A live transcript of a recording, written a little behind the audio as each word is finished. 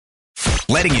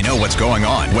letting you know what's going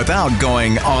on without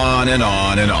going on and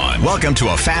on and on. Welcome to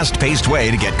a fast-paced way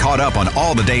to get caught up on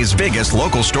all the day's biggest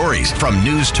local stories from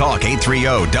News Talk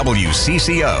 830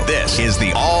 WCCO. This is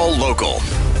the All Local.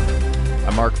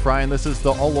 I'm Mark Freie, and this is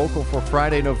the All Local for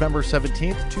Friday, November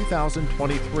 17th,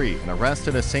 2023. An arrest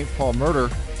in a St. Paul murder,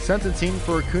 sentencing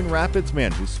for a Coon Rapids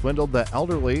man who swindled the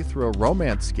elderly through a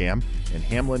romance scam, and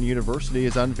Hamline University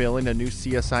is unveiling a new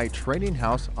CSI training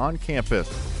house on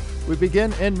campus. We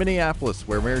begin in Minneapolis,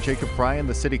 where Mayor Jacob Frey and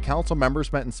the City Council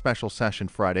members met in special session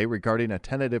Friday regarding a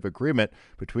tentative agreement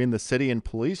between the city and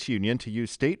police union to use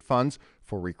state funds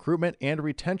for recruitment and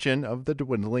retention of the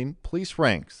dwindling police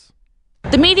ranks.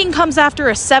 The meeting comes after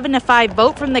a 7-5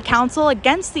 vote from the council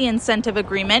against the incentive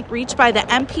agreement reached by the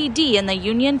MPD and the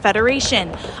Union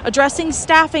Federation, addressing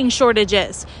staffing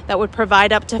shortages that would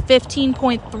provide up to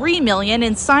 $15.3 million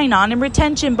in sign-on and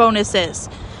retention bonuses.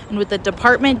 And with the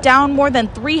department down more than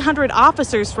 300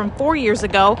 officers from 4 years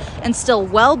ago and still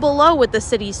well below what the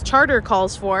city's charter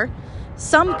calls for,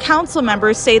 some council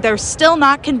members say they're still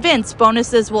not convinced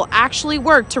bonuses will actually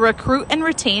work to recruit and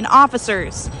retain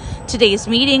officers. Today's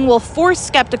meeting will force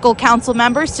skeptical council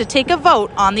members to take a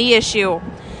vote on the issue.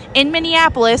 In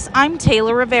Minneapolis, I'm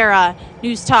Taylor Rivera,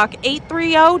 News Talk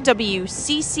 830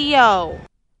 WCCO.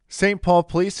 St. Paul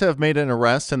police have made an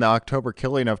arrest in the October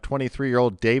killing of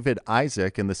 23-year-old David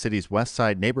Isaac in the city's West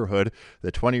Side neighborhood.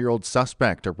 The 20-year-old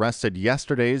suspect arrested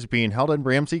yesterday is being held in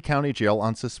Ramsey County Jail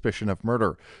on suspicion of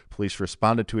murder. Police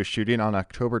responded to a shooting on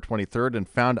October 23rd and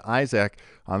found Isaac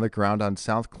on the ground on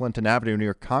South Clinton Avenue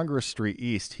near Congress Street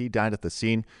East. He died at the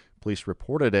scene. Police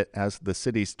reported it as the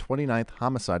city's 29th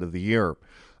homicide of the year.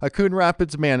 A Coon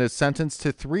Rapids man is sentenced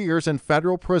to 3 years in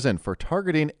federal prison for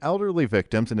targeting elderly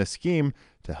victims in a scheme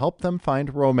to help them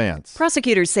find romance.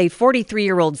 Prosecutors say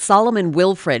 43-year-old Solomon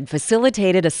Wilfred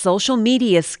facilitated a social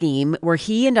media scheme where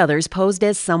he and others posed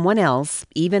as someone else,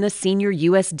 even a senior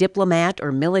U.S. diplomat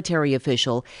or military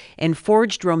official, and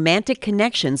forged romantic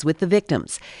connections with the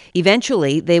victims.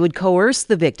 Eventually, they would coerce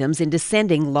the victims into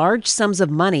sending large sums of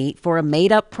money for a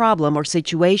made-up problem or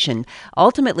situation,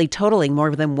 ultimately totaling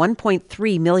more than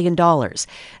 $1.3 million.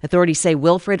 Authorities say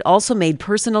Wilfred also made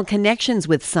personal connections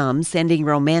with some, sending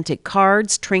romantic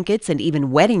cards, trinkets, and even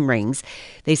wedding rings.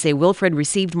 They say Wilfred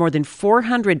received more than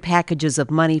 400 packages of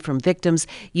money from victims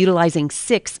utilizing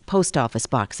 6 post office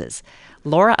boxes.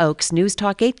 Laura Oakes, News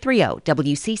Talk 830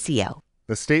 WCCO.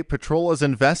 The State Patrol is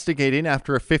investigating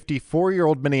after a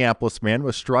 54-year-old Minneapolis man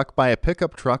was struck by a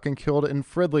pickup truck and killed in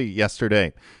Fridley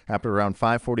yesterday. Happened around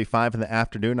 5:45 in the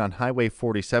afternoon on Highway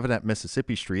 47 at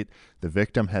Mississippi Street. The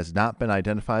victim has not been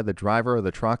identified. The driver of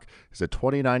the truck is a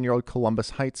 29-year-old Columbus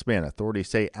Heights man. Authorities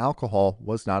say alcohol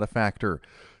was not a factor.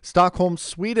 Stockholm,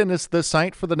 Sweden is the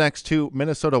site for the next 2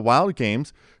 Minnesota Wild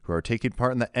games, who are taking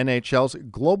part in the NHL's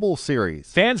Global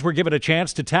Series. Fans were given a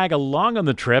chance to tag along on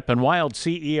the trip, and Wild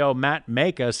CEO Matt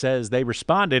Maka says they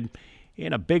responded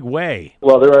in a big way.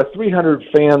 Well, there are 300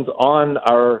 fans on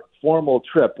our formal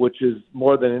trip, which is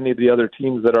more than any of the other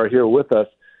teams that are here with us.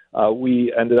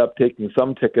 We ended up taking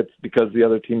some tickets because the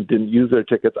other team didn't use their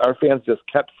tickets. Our fans just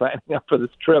kept signing up for this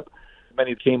trip.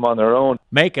 Many came on their own.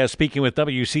 Maka speaking with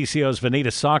WCCO's Vanita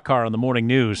Sawkar on the Morning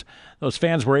News. Those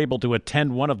fans were able to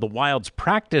attend one of the Wild's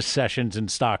practice sessions in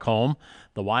Stockholm.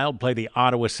 The Wild play the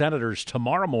Ottawa Senators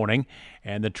tomorrow morning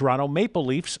and the Toronto Maple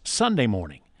Leafs Sunday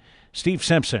morning. Steve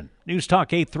Simpson, News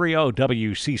Talk 830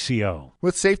 WCCO.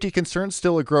 With safety concerns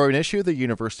still a growing issue, the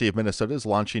University of Minnesota is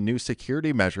launching new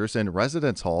security measures in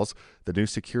residence halls. The new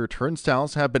secure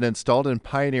turnstiles have been installed in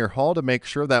Pioneer Hall to make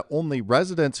sure that only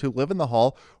residents who live in the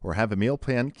hall or have a meal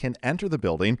plan can enter the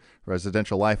building.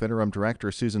 Residential Life Interim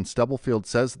Director Susan Stubblefield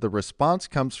says the response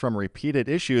comes from repeated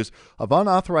issues of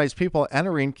unauthorized people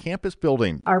entering campus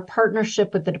buildings. Our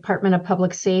partnership with the Department of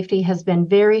Public Safety has been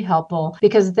very helpful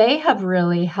because they have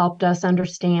really helped us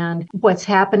understand what's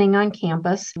happening on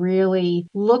campus, really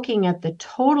looking at the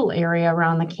total area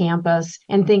around the campus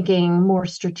and thinking more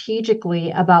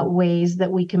strategically about ways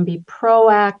that we can be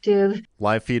proactive.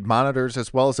 Live feed monitors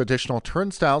as well as additional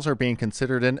turnstiles are being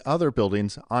considered in other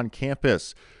buildings on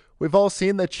campus. We've all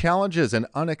seen the challenges and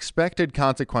unexpected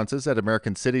consequences that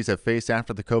American cities have faced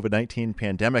after the COVID-19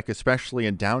 pandemic, especially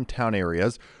in downtown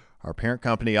areas. Our parent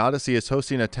company Odyssey is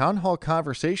hosting a town hall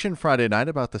conversation Friday night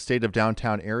about the state of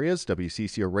downtown areas.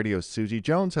 WCCO Radio's Susie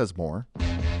Jones has more.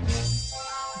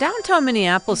 Downtown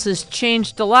Minneapolis has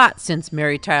changed a lot since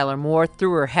Mary Tyler Moore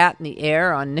threw her hat in the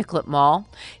air on Nicollet Mall.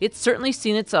 It's certainly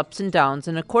seen its ups and downs,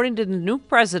 and according to the new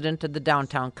president of the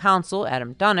Downtown Council,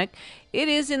 Adam Dunnick, it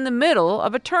is in the middle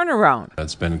of a turnaround.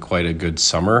 It's been quite a good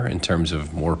summer in terms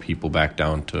of more people back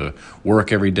down to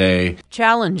work every day.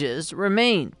 Challenges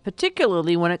remain,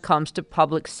 particularly when it comes to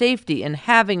public safety and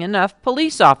having enough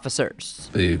police officers.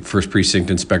 The first precinct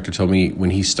inspector told me when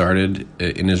he started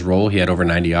in his role, he had over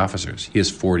 90 officers. He has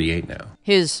 48 now.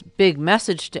 His big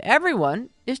message to everyone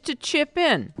is to chip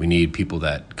in. We need people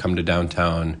that come to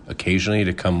downtown occasionally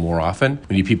to come more often.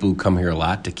 We need people who come here a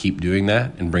lot to keep doing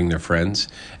that and bring their friends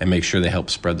and make sure they help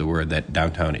spread the word that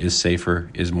downtown is safer,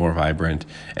 is more vibrant,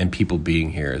 and people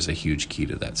being here is a huge key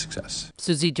to that success.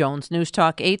 Susie Jones, News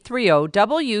Talk 830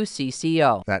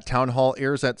 WCCO. That town hall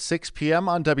airs at 6 p.m.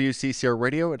 on WCCO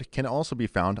Radio. It can also be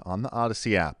found on the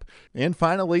Odyssey app. And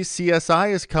finally,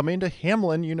 CSI is coming to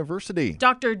Hamline University.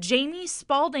 Dr. Jamie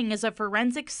Spalding is a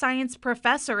forensic science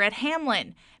professor at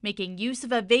Hamline, making use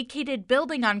of a vacated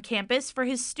building on campus for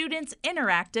his students'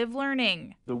 interactive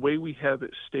learning. The way we have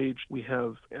it staged, we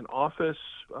have an office,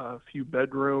 a few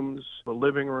bedrooms, a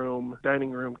living room,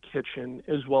 dining room, kitchen,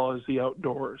 as well as the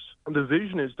outdoors. The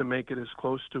vision is to make it as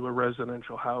close to a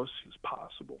residential house as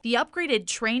possible. The upgraded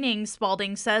training,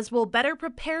 Spalding says, will better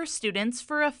prepare students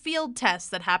for a field test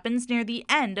that happens near the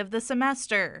end of the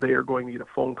semester. They are going to get a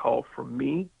phone call from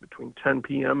me between 10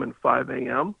 p.m. and 5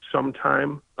 a.m.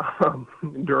 sometime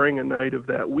during a night of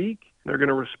that week. They're going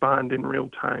to respond in real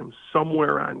time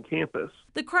somewhere on campus.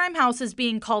 The Crime House is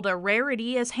being called a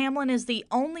rarity as Hamline is the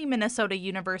only Minnesota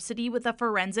university with a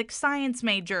forensic science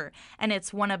major, and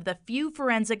it's one of the few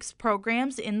forensics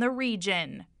programs in the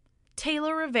region.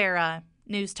 Taylor Rivera,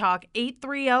 News Talk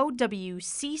 830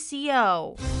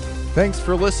 WCCO. Thanks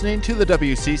for listening to the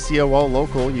WCCO All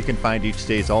Local. You can find each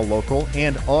day's All Local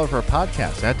and all of our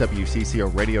podcasts at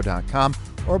WCCOradio.com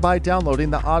or by downloading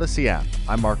the Odyssey app.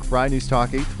 I'm Mark Freie, News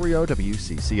Talk 830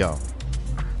 WCCO.